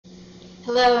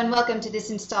Hello and welcome to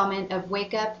this installment of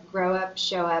Wake Up, Grow Up,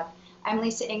 Show Up. I'm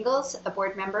Lisa Engles, a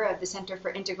board member of the Center for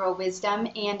Integral Wisdom,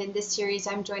 and in this series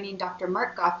I'm joining Dr.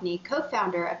 Marc Gafni,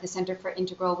 co-founder of the Center for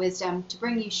Integral Wisdom, to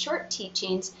bring you short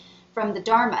teachings from the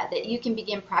Dharma that you can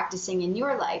begin practicing in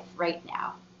your life right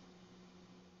now.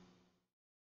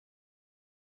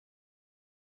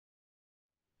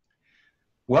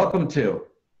 Welcome to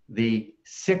the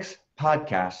sixth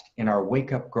podcast in our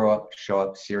Wake Up, Grow Up, Show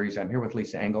Up series. I'm here with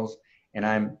Lisa Engles, and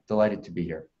I'm delighted to be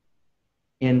here.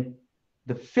 In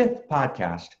the fifth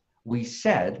podcast, we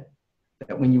said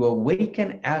that when you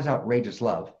awaken as outrageous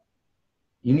love,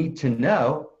 you need to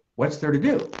know what's there to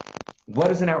do. What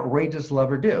does an outrageous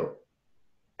lover do?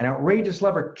 An outrageous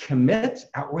lover commits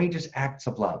outrageous acts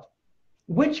of love.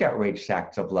 Which outrageous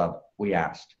acts of love, we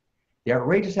asked? The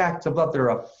outrageous acts of love, they're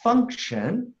a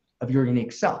function of your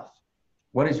unique self.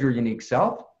 What is your unique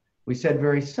self? We said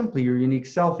very simply, your unique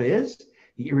self is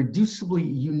the irreducibly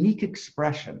unique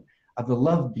expression of the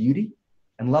love beauty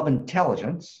and love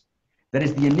intelligence that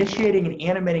is the initiating and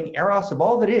animating eros of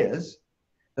all that is,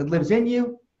 that lives in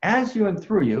you, as you, and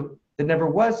through you, that never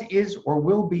was, is, or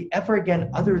will be ever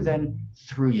again other than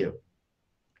through you.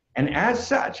 And as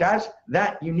such, as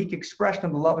that unique expression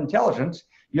of the love intelligence,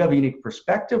 you have a unique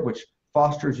perspective, which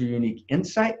fosters your unique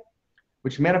insight,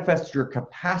 which manifests your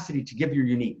capacity to give your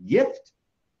unique gift,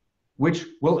 which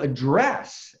will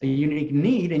address a unique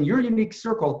need in your unique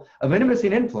circle of intimacy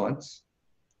and influence,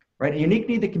 right? A unique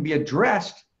need that can be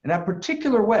addressed in that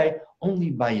particular way only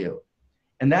by you.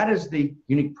 And that is the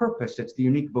unique purpose. It's the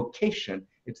unique vocation.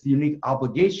 It's the unique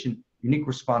obligation, unique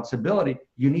responsibility,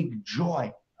 unique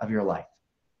joy of your life.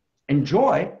 And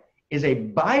joy is a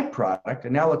byproduct.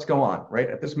 And now let's go on, right?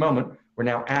 At this moment, we're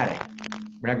now adding.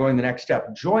 We're now going the next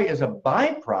step. Joy is a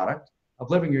byproduct of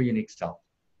living your unique self.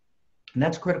 And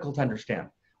that's critical to understand.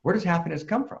 Where does happiness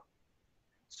come from?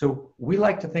 So we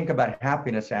like to think about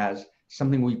happiness as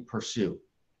something we pursue,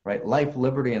 right? Life,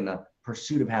 liberty, and the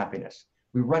pursuit of happiness.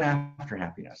 We run after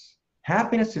happiness.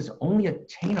 Happiness is only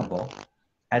attainable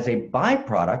as a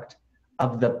byproduct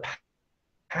of the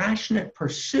passionate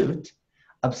pursuit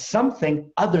of something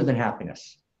other than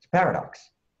happiness. It's a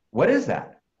paradox. What is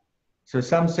that? So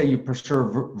some say you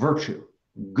pursue virtue,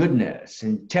 goodness,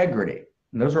 integrity,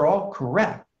 and those are all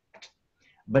correct.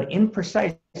 But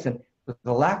imprecise, and with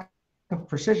the lack of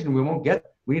precision, we won't get,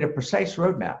 we need a precise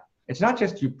roadmap. It's not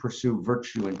just you pursue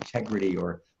virtue, integrity,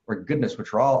 or goodness,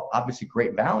 which are all obviously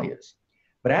great values,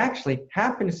 but actually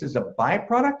happiness is a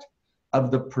byproduct of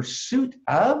the pursuit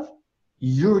of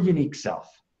your unique self,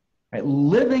 right?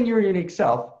 Living your unique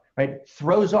self, right,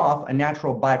 throws off a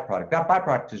natural byproduct. That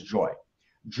byproduct is joy.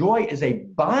 Joy is a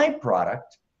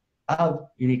byproduct of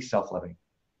unique self-living.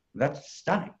 That's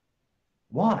stunning.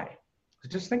 Why?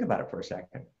 Just think about it for a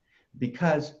second.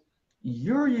 Because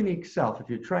your unique self, if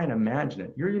you try and imagine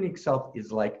it, your unique self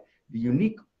is like the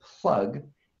unique plug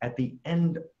at the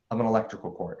end of an electrical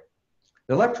cord.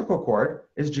 The electrical cord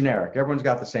is generic. Everyone's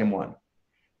got the same one.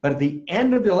 But at the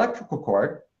end of the electrical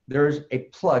cord, there's a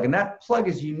plug, and that plug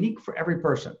is unique for every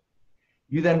person.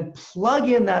 You then plug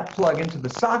in that plug into the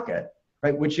socket,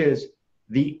 right, which is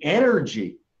the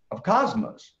energy of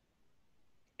cosmos.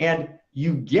 And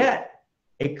you get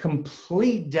a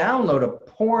complete download of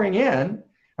pouring in,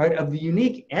 right, of the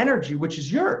unique energy, which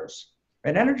is yours.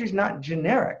 And energy is not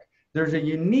generic. There's a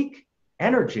unique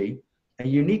energy, a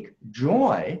unique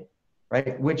joy,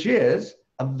 right, which is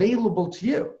available to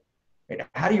you. Right?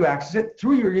 How do you access it?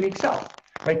 Through your unique self,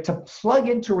 right? To plug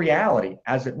into reality,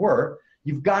 as it were,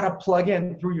 you've got to plug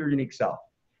in through your unique self.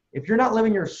 If you're not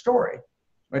living your story,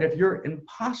 right, if you're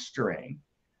imposturing,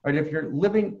 right, if you're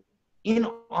living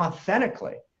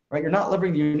inauthentically, right, you're not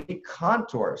living the unique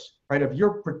contours, right, of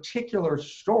your particular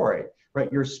story, right,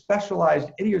 your specialized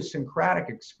idiosyncratic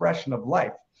expression of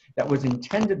life that was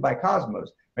intended by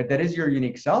cosmos, right, that is your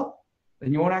unique self,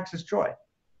 then you won't access joy,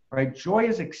 right? Joy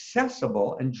is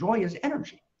accessible and joy is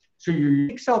energy. So your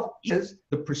unique self is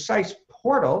the precise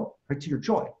portal, right, to your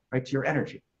joy, right, to your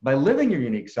energy. By living your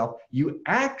unique self, you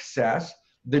access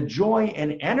the joy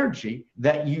and energy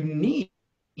that you need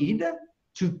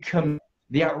to commit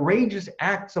the outrageous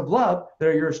acts of love that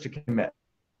are yours to commit.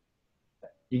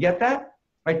 You get that?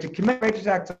 Right? To commit outrageous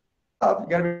acts of love, you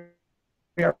gotta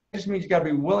be outrageous means you gotta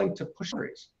be willing to push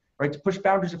boundaries, right? To push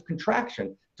boundaries of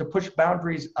contraction, to push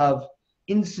boundaries of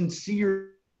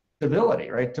insincere civility,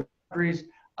 right? To boundaries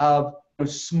of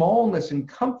smallness and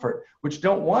comfort, which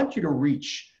don't want you to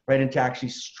reach, right, and to actually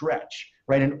stretch,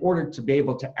 right, in order to be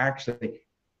able to actually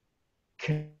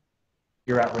commit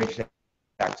your outrageous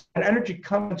acts. And energy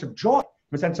comes from joy,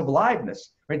 from a sense of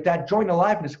aliveness, right? That joy and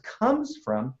aliveness comes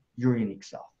from your unique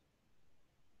self.